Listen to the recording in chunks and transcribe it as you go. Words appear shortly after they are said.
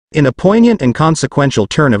In a poignant and consequential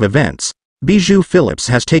turn of events, Bijou Phillips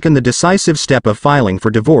has taken the decisive step of filing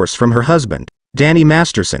for divorce from her husband, Danny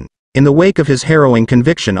Masterson, in the wake of his harrowing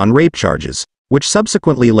conviction on rape charges, which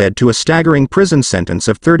subsequently led to a staggering prison sentence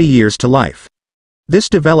of 30 years to life. This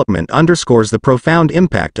development underscores the profound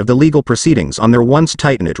impact of the legal proceedings on their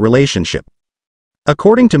once-tightknit relationship.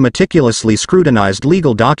 According to meticulously scrutinized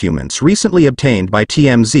legal documents recently obtained by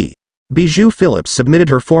TMZ, Bijou Phillips submitted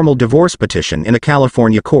her formal divorce petition in a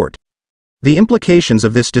California court. The implications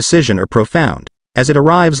of this decision are profound, as it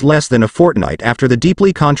arrives less than a fortnight after the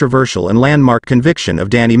deeply controversial and landmark conviction of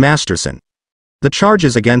Danny Masterson. The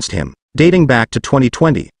charges against him, dating back to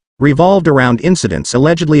 2020, revolved around incidents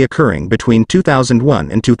allegedly occurring between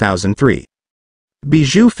 2001 and 2003.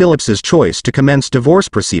 Bijou Phillips's choice to commence divorce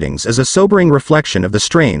proceedings is a sobering reflection of the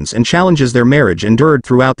strains and challenges their marriage endured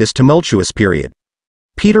throughout this tumultuous period.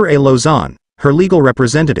 Peter A. Lozon, her legal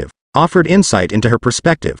representative, offered insight into her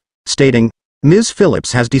perspective, stating, "Ms.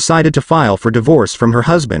 Phillips has decided to file for divorce from her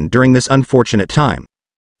husband during this unfortunate time.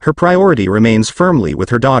 Her priority remains firmly with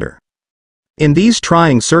her daughter. In these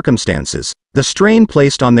trying circumstances, the strain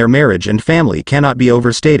placed on their marriage and family cannot be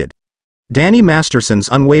overstated." Danny Masterson's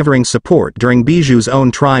unwavering support during Bijou's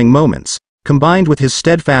own trying moments, combined with his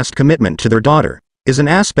steadfast commitment to their daughter, is an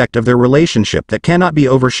aspect of their relationship that cannot be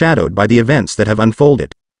overshadowed by the events that have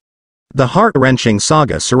unfolded. The heart-wrenching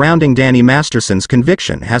saga surrounding Danny Masterson's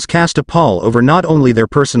conviction has cast a pall over not only their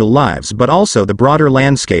personal lives but also the broader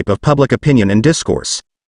landscape of public opinion and discourse.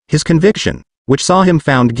 His conviction, which saw him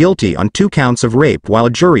found guilty on 2 counts of rape while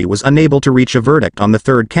a jury was unable to reach a verdict on the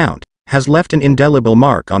 3rd count, has left an indelible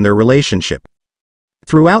mark on their relationship.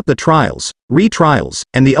 Throughout the trials, retrials,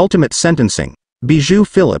 and the ultimate sentencing, Bijou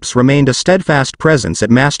Phillips remained a steadfast presence at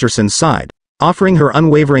Masterson's side, offering her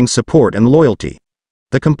unwavering support and loyalty.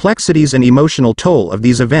 The complexities and emotional toll of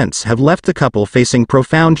these events have left the couple facing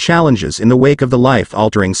profound challenges in the wake of the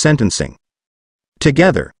life-altering sentencing.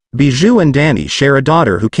 Together, Bijou and Danny share a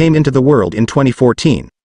daughter who came into the world in 2014,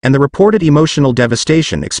 and the reported emotional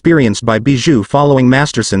devastation experienced by Bijou following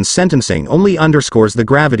Masterson's sentencing only underscores the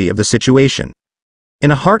gravity of the situation. In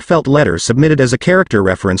a heartfelt letter submitted as a character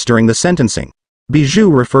reference during the sentencing,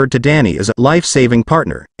 Bijou referred to Danny as a life-saving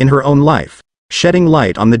partner in her own life, shedding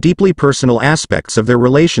light on the deeply personal aspects of their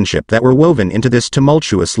relationship that were woven into this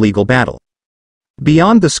tumultuous legal battle.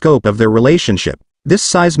 Beyond the scope of their relationship, this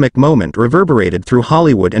seismic moment reverberated through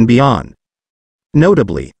Hollywood and beyond.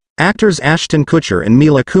 Notably, actors Ashton Kutcher and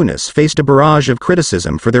Mila Kunis faced a barrage of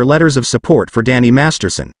criticism for their letters of support for Danny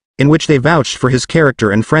Masterson, in which they vouched for his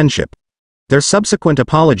character and friendship. Their subsequent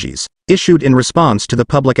apologies, issued in response to the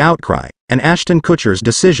public outcry, and Ashton Kutcher's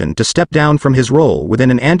decision to step down from his role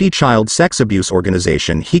within an anti-child sex abuse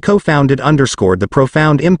organization he co-founded underscored the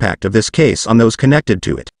profound impact of this case on those connected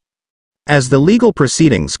to it. As the legal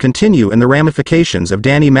proceedings continue and the ramifications of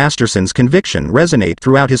Danny Masterson's conviction resonate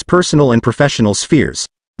throughout his personal and professional spheres,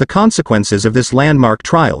 the consequences of this landmark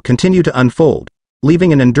trial continue to unfold,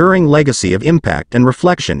 leaving an enduring legacy of impact and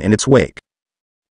reflection in its wake.